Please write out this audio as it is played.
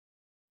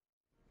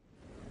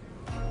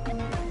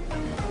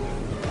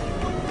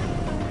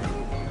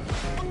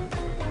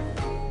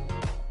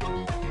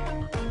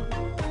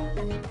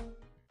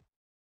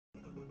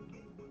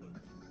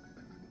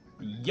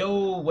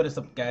Yo, what is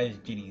up, guys?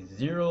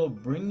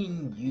 TheJDzero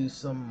bringing you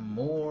some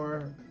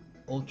more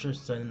Ultra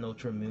Sun and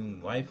Ultra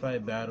Moon Wi-Fi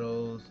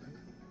battles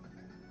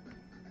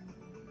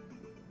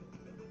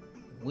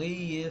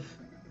with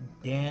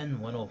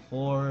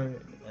Dan104.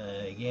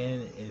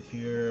 Again, if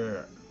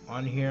you're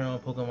on here on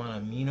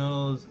Pokemon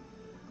Aminos,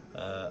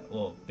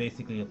 well,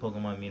 basically a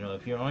Pokemon Amino.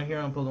 If you're on here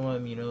on Pokemon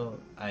Amino,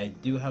 I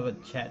do have a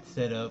chat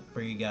set up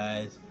for you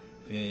guys.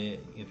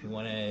 If you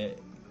want to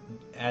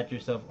add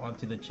yourself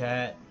onto the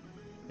chat,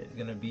 it's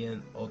gonna be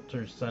an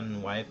Ultra Sun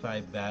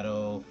Wi-Fi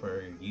battle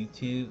for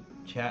YouTube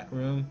chat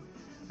room.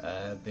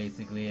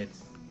 Basically,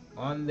 it's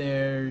on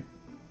there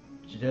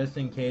just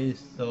in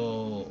case.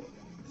 So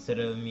instead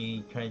of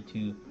me trying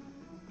to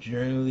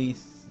journally,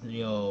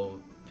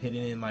 put it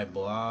in my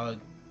blog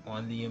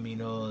on the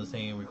Amino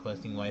saying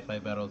requesting Wi-Fi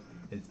battles,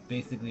 it's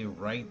basically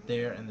right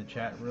there in the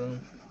chat room.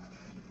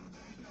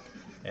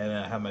 And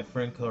I have my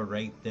friend code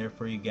right there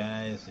for you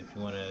guys if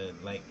you want to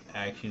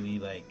actually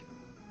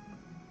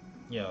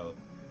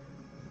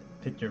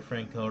put your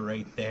friend code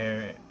right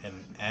there and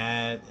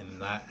add and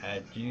not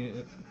add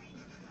you.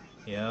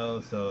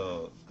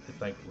 So it's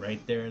right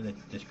there in the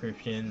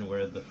description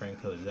where the friend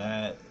code is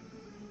at.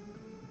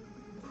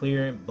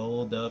 Clear and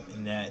bold up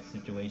in that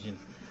situation.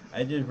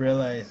 I just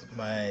realized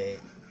my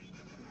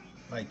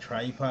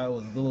tripod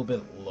was a little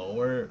bit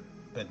lower,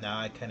 but now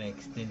I kind of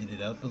extended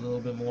it up a little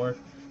bit more,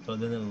 so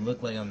then it'll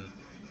look like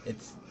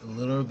it's a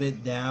little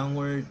bit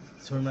downward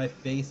toward my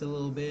face a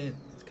little bit.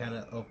 It's kind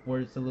of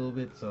upwards a little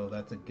bit, so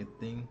that's a good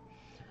thing.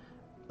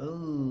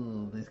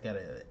 Oh, this got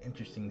an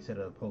interesting set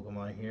of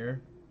Pokemon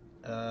here.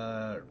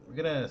 We're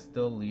gonna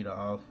still lead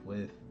off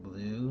with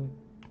Blue.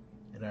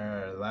 In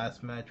our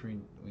last match,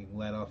 we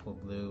led off with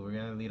Blue. We're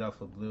gonna lead off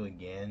with Blue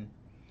again.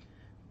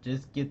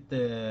 Just get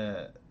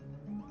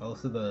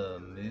most of the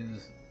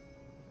moves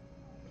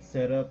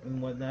set up and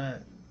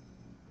whatnot.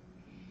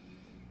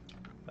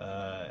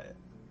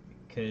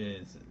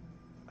 Cause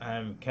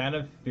I'm kind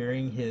of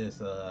fearing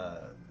his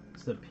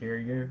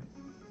superior,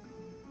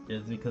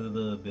 just because of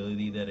the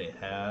ability that it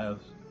has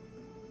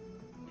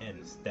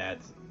and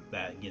stats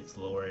that gets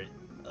lowered,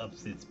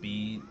 ups its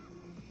speed.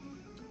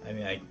 I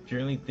mean, I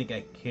generally think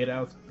I could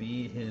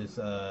outspeed his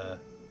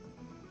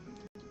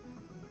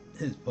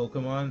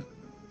Pokemon.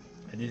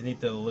 I just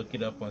need to look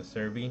it up on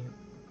Serby.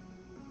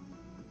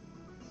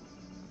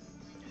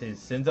 He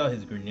sends out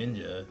his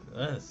Greninja.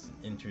 That's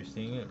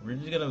interesting. We're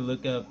just gonna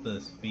look up the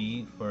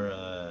speed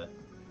for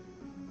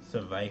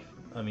Survive.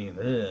 I mean,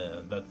 I'm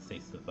about to say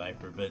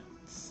Survivor, but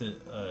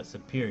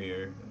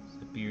Superior.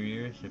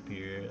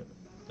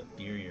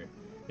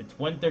 It's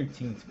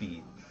 113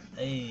 speed.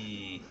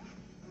 Hey.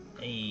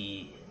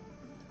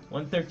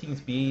 113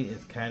 speed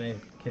is kind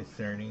of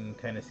concerning,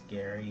 kind of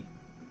scary.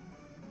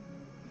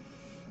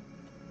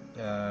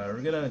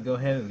 We're gonna go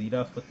ahead and lead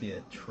off with the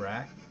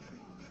Attract.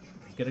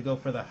 He's gonna go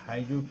for the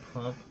Hydro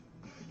Pump.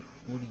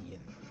 Pudian.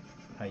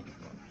 Hydro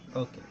Pump.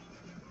 Okay.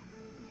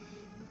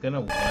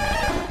 Gonna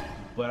one,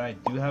 but I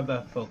do have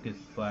that Focus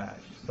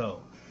Splash,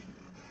 so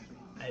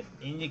I'm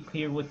in the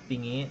clear with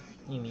the ant.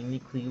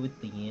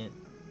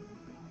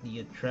 The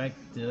Attract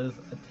does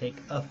take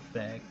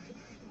effect.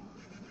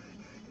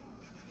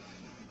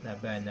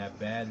 Not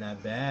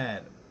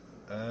bad.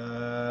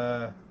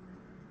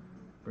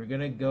 We're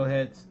gonna go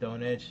ahead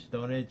Stone Edge.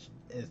 Stone Edge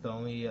is the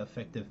only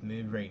effective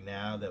move right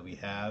now that we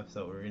have,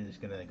 so we're just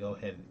gonna go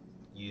ahead and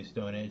use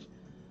Stone Edge.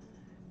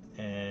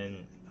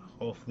 And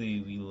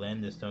hopefully we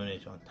land the Stone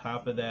Edge on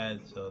top of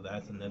that, so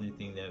that's another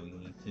thing that we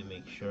need to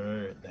make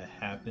sure that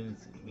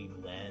happens. We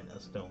land a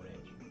Stone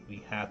Edge.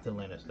 We have to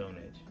land a Stone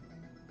Edge.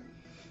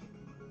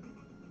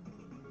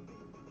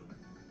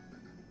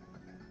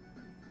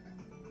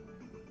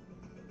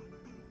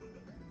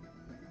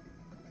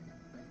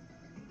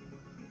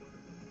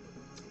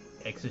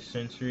 Extra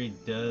Sensory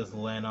does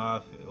land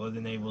off. It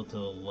wasn't able to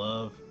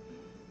love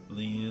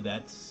Blue.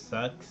 That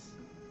sucks.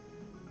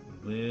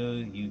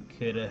 Blue, you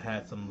could have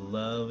had some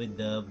love and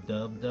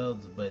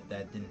dubs, but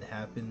that didn't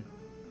happen.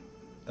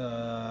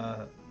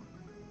 I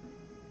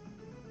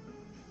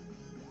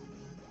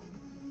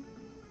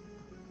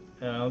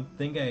don't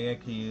think I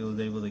actually was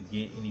able to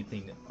get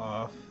anything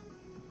off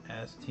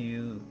as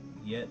to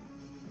yet,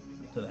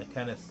 so that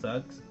kind of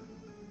sucks.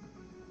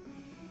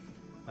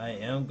 I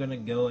am gonna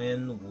go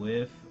in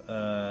with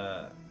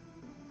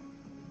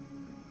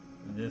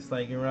this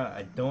Lycanroc.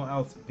 I don't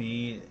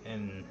outspeed,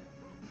 and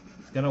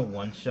it's gonna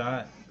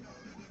one-shot.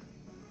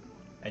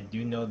 I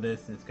do know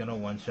this. It's gonna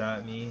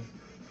one-shot me.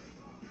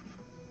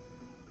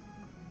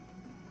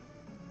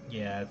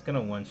 Yeah, it's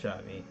gonna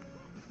one-shot me.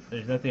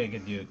 There's nothing I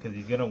can do because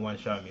he's gonna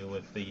one-shot me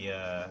with the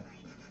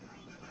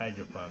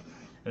Hydro Pump.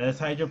 And as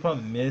Hydro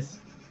Pump miss,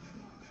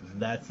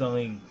 that's the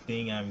only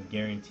thing I'm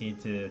guaranteed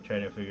to try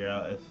to figure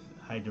out if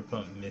Hydro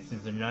Pump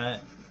misses or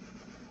not.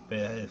 But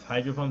if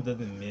Hydro Pump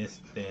doesn't miss,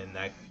 then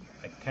that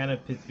kind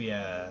of puts me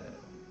at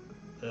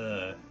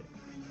a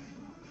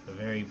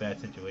very bad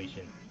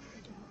situation.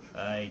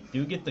 I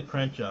do get the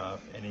crunch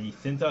off, and he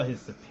sends out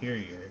his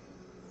Superior.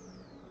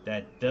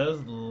 That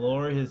does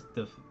lower his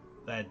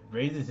that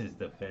raises his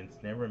defense.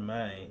 Never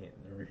mind,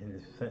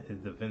 his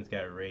defense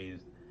got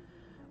raised.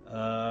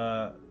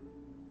 Uh,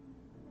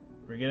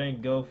 we're gonna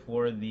go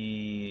for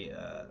the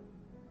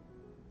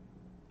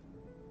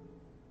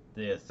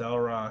Cell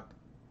Rock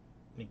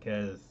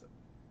because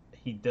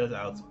he does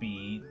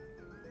outspeed.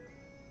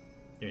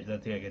 There's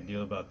nothing I can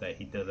do about that.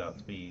 He does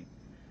outspeed.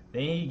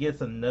 Then he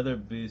gets another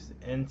boost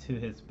into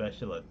his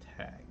special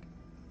attack.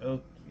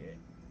 Okay.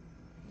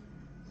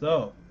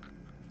 So,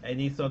 I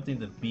need something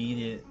to beat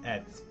it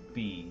at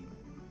speed.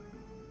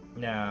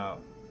 Now,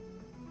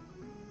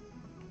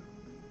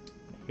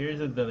 here's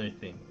another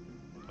thing.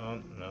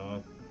 Oh,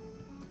 no.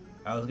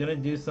 I was gonna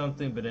do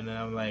something, but then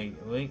I'm like,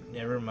 wait,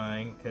 never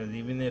mind. Because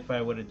even if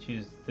I would have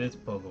choose this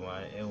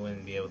Pokemon, it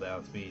wouldn't be able to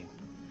outspeed.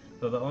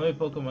 So the only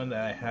Pokemon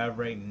that I have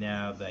right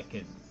now that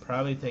could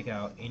probably take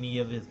out any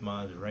of his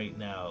mons right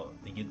now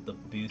to get the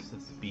boost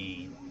of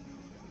speed,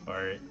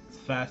 or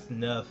fast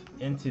enough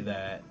into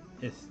that,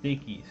 is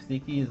Sticky.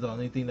 Sticky is the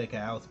only thing that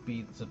can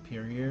outspeed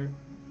Superior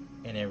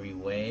in every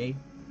way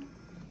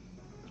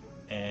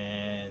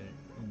and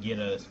get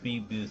a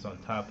speed boost on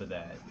top of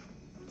that.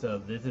 So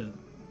this is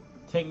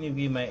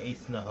technically my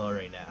ace in the hole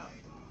right now,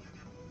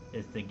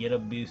 is to get a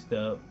boost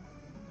up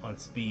on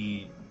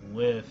speed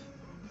with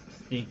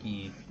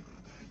Sticky,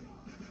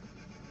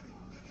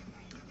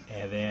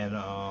 and then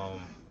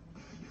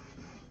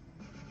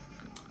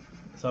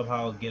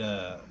somehow get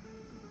a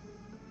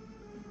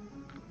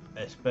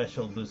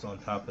special boost on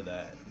top of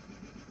that.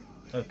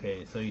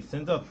 Okay, so he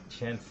sends up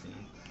Chansey.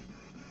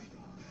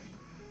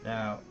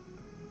 Now,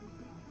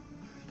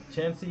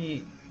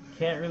 Chansey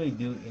can't really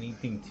do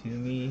anything to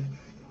me.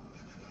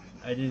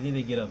 I just need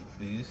to get a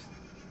boost.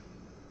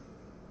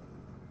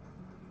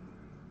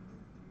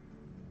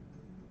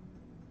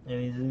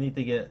 And you just need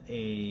to get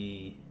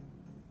a,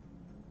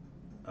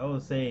 I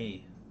would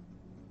say,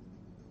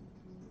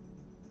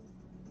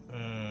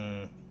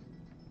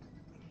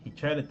 he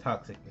tried to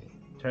toxic me.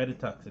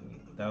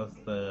 That was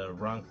the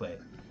wrong play.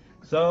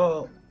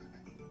 So,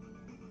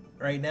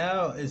 right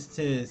now is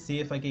to see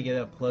if I can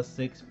get a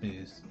 +6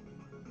 boost.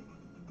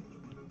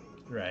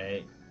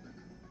 Right.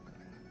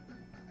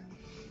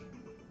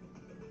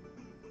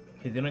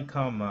 He's gonna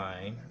Calm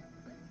Mind.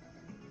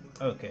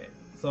 Okay,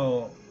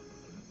 so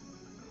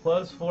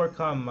 +4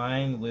 Calm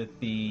Mind with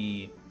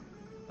the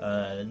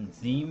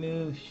Z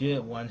move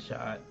should one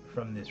shot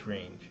from this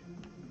range.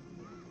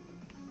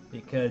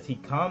 Because he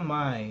Calm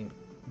Mind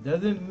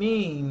doesn't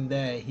mean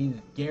that he's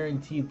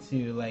guaranteed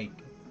to like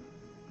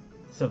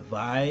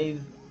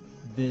survive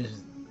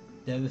this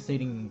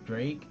devastating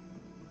Drake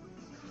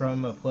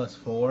from a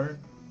 +4.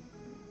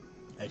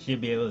 I should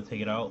be able to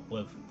take it out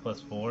with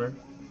 +4.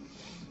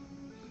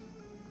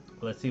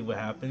 Let's see what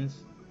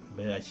happens.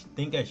 But I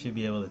think I should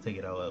be able to take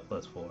it out with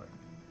 +4.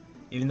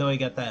 Even though he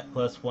got that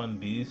 +1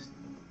 boost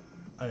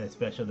on his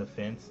special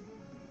defense,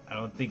 I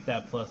don't think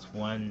that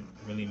 +1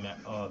 really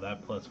matters. Oh,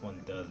 that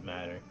 +1 does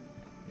matter.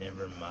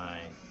 Never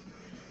mind.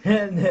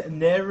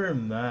 Never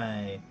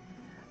mind.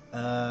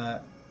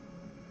 I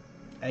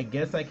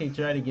guess I can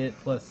try to get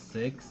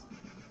 +6.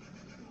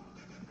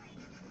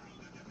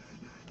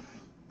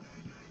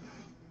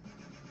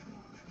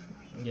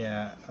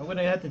 Yeah, I'm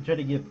gonna have to try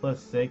to get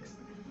 +6,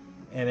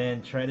 and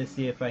then try to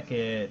see if I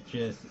could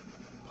just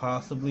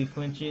possibly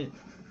flinch it.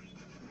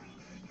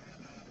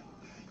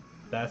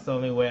 That's the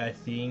only way I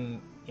see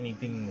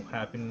anything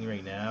happening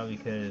right now,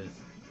 because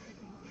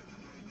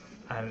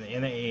I'm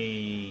in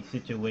a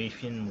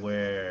situation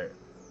where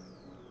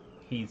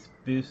he's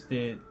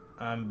boosted,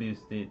 I'm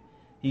boosted,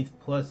 he's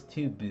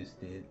 +2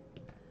 boosted,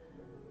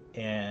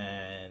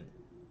 and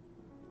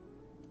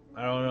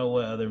I don't know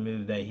what other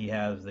move that he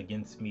has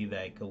against me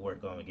that could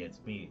work on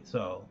against me.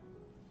 So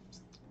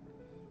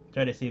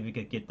try to see if we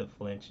could get the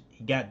flinch.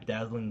 He got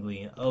Dazzling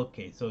Gleam.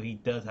 Okay, so he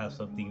does have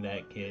something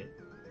that could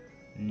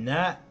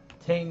not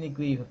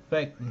technically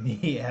affect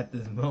me at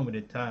this moment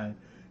in time,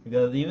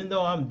 because even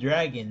though I'm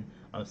Dragon,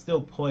 I'm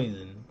still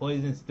Poison.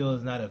 Poison still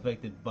is not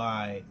affected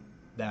by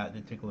that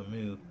particular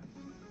move.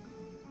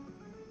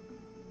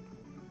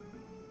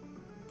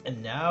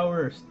 And now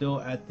we're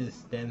still at this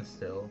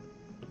standstill.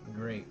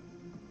 Great.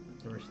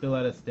 We're still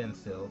at a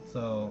standstill.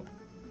 So,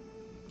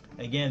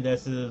 again,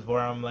 this is where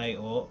I'm like,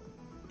 well,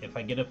 if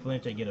I get a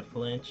flinch, I get a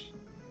flinch.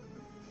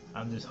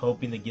 I'm just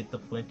hoping to get the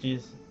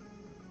flinches,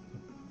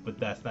 but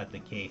that's not the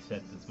case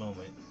at this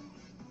moment.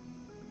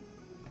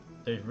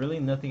 There's really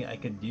nothing I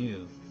could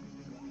do.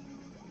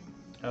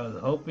 I was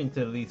hoping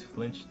to at least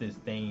flinch this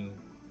thing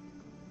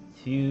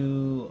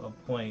to a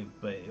point,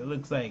 but it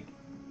looks like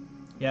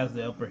he has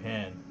the upper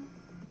hand.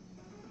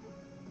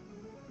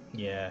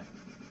 Yeah,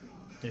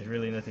 there's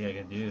really nothing I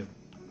could do.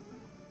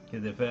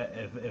 Because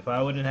if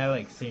I wouldn't have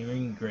like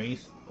Searing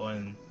Grace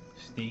on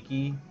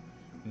Sticky,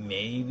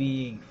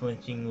 maybe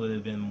flinching would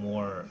have been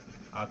more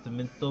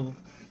optimal,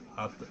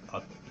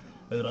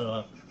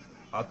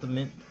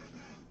 optimant,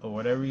 or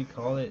whatever you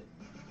call it,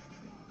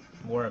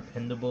 more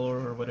appendable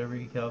or whatever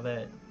you call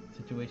that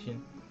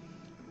situation.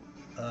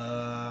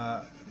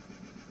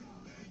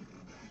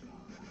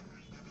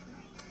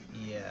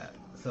 Yeah.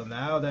 So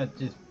now that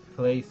just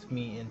place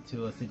me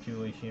into a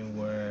situation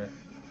where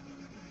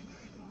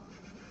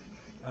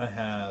I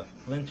have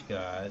Flinch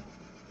God,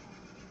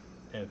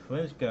 and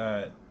Flinch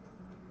God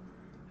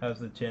has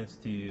the chance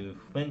to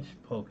flinch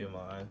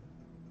Pokemon.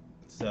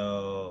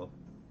 So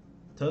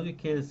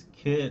Togekiss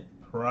could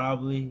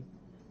probably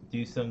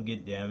do some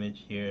good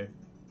damage here.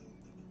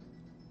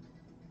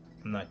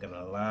 I'm not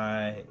gonna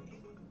lie,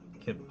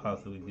 could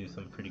possibly do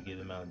some pretty good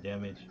amount of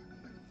damage.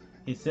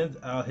 He sends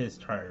out his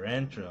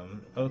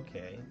Tyrantrum.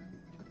 Okay.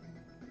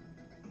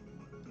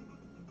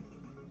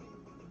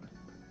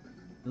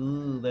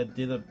 Ooh, that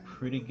did a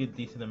pretty good,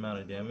 decent amount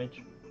of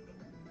damage.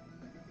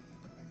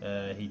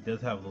 He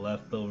does have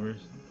leftovers.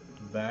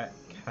 That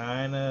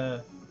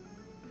kinda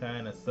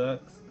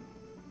sucks.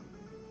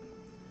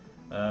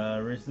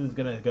 Riz is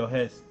gonna go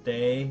ahead,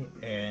 stay,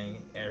 and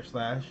Air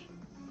Slash.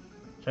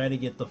 Try to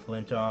get the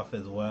flinch off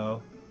as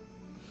well.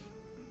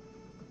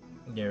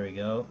 There we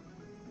go.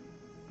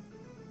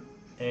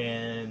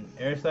 And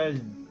Air Slash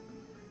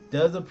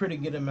does a pretty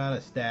good amount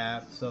of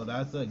stab, so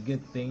that's a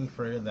good thing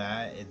for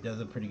that. It does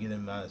a pretty good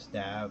amount of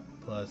stab,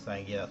 plus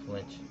I get a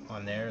flinch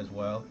on there as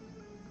well.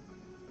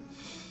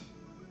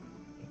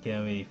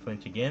 Can we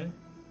flinch again?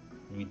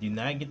 We do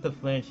not get the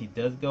flinch. He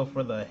does go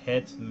for the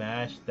head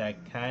smash.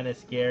 That kind of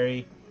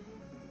scary,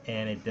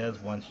 and it does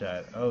one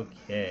shot.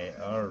 Okay,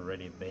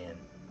 already banned.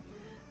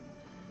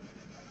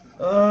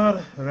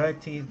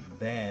 Alrighty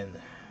then.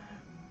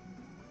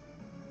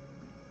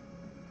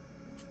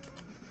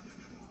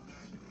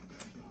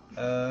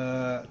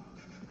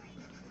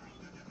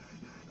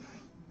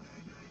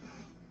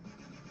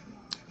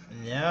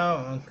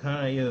 Now I'm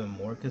kind of even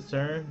more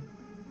concerned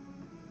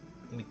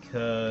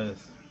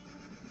because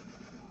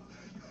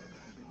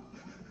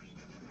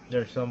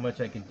there's so much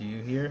I could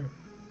do here.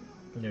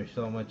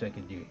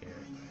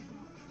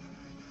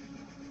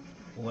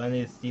 One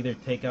is either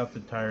take out the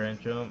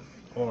Tyrantrum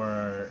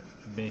or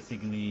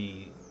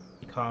basically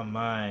Calm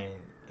Mind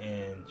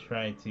and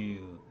try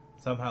to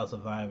somehow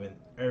survive an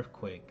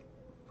Earthquake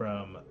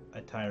from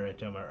a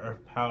Tyrantrum or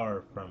Earth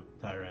Power from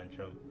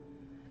Tyrantrum.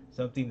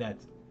 Something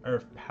that's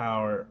Earth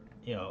Power,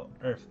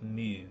 Earth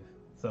move.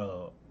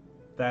 So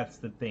that's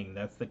the thing,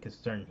 that's the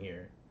concern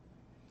here.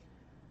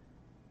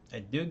 I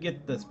do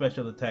get the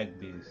special attack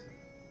boost.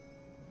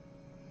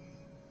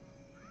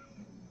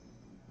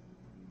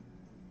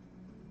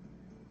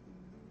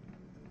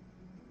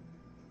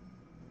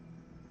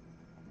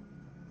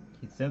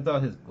 He sends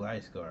out his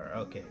Gliscor.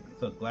 Okay,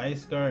 so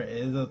Gliscor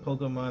is a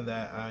Pokemon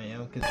that I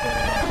am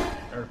considering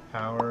Earth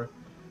Power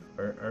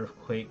or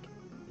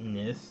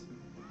Earthquake-ness.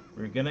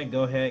 We're gonna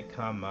go ahead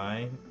Calm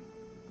Mind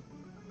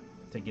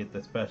to get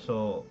the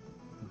special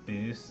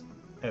boost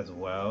as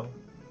well.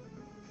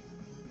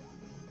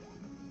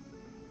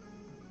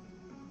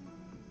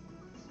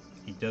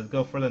 He does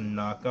go for the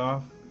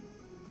knockoff,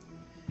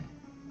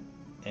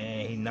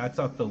 and he knocks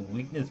off the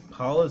weakness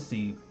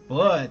policy,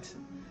 but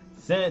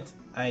since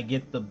I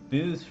get the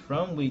boost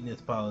from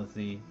weakness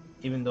policy,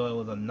 even though it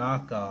was a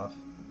knockoff,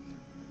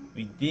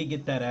 we did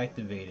get that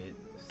activated.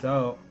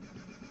 So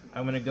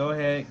I'm gonna go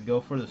ahead,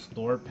 go for the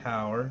stored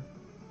power,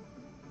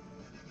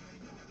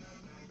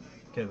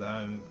 because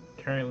I'm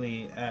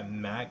currently at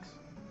max.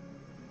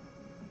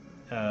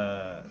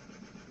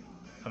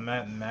 I'm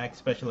at max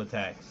special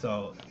attack,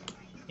 so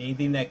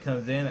anything that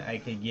comes in, I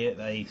could get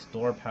a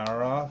store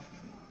power off,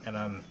 and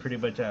I'm pretty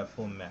much at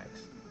full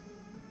max.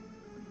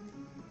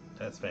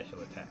 That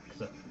special attack,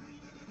 so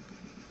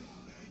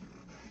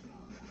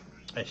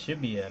I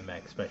should be at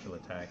max special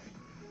attack.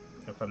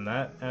 If I'm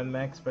not at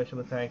max special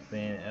attack,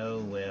 then oh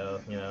well,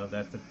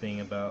 that's the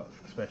thing about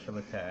special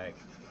attack.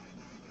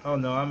 Oh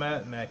no, I'm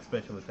at max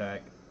special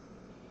attack.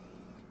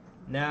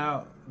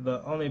 Now,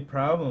 the only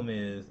problem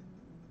is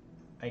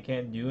I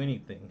can't do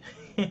anything.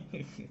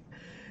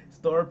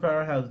 Store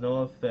power has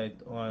no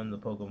effect on the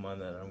Pokemon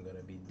that I'm going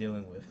to be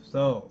dealing with.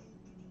 So,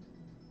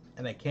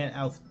 and I can't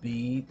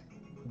outspeed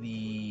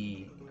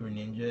the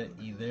Greninja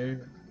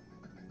either.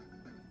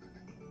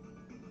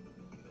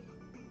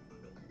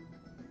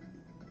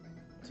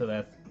 So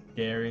that's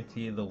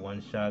guaranteed the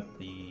one shot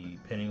the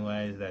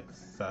Pennywise. That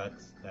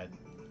sucks. That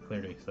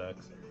clearly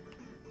sucks.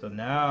 So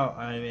now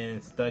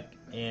I'm stuck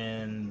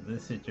in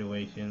this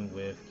situation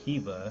with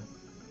Kiba,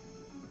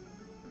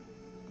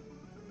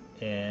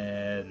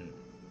 and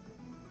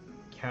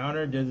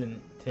counter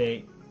doesn't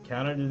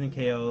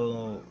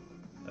KO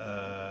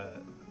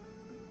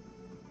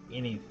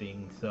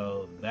anything.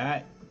 So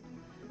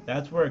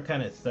that's where it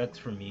kind of sucks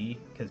for me,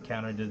 because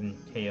counter doesn't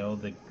KO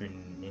the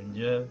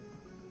Greninja.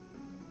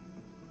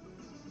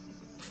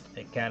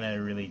 It kind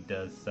of really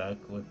does suck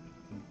with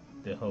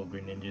the whole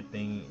Greninja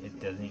thing.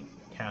 It doesn't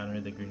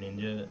counter the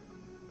Greninja.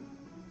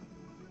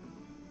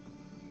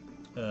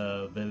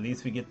 But at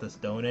least we get the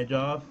Stone Edge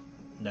off.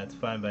 That's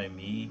fine by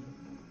me.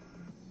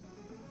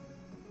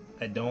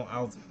 I don't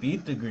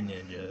outspeed the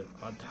Greninja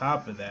on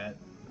top of that.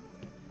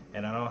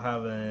 And I don't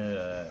have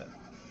a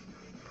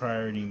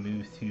priority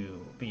moves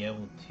to be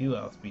able to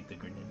outspeed the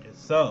Greninja.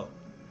 So,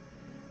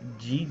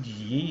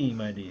 GG,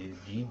 my dude.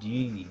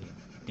 GG.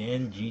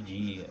 Dan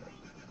GG.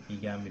 He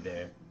got me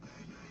there.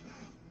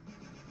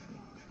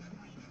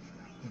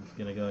 I'm just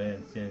gonna go ahead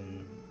and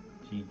send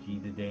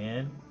GG to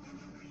Dan.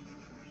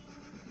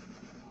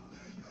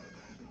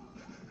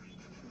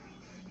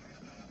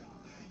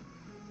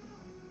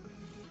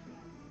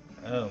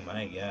 Oh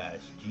my gosh,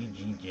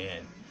 GG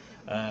Jan.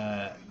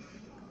 Uh,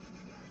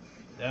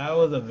 that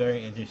was a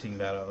very interesting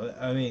battle.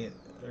 I mean,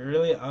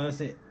 really,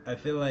 honestly, I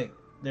feel like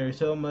there's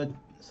so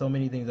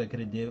many things I could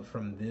have did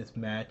from this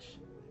match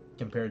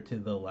compared to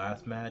the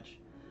last match.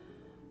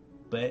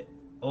 But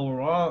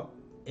overall,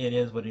 it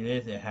is what it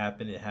is. It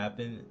happened. It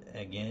happened.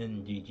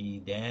 Again,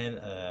 GG Dan.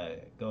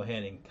 Go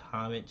ahead and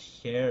comment,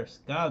 share,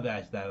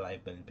 bash that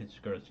like button,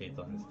 pitch girl chase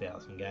on and stay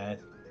awesome, guys.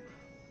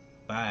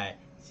 Bye.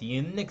 See you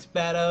in the next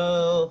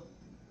battle.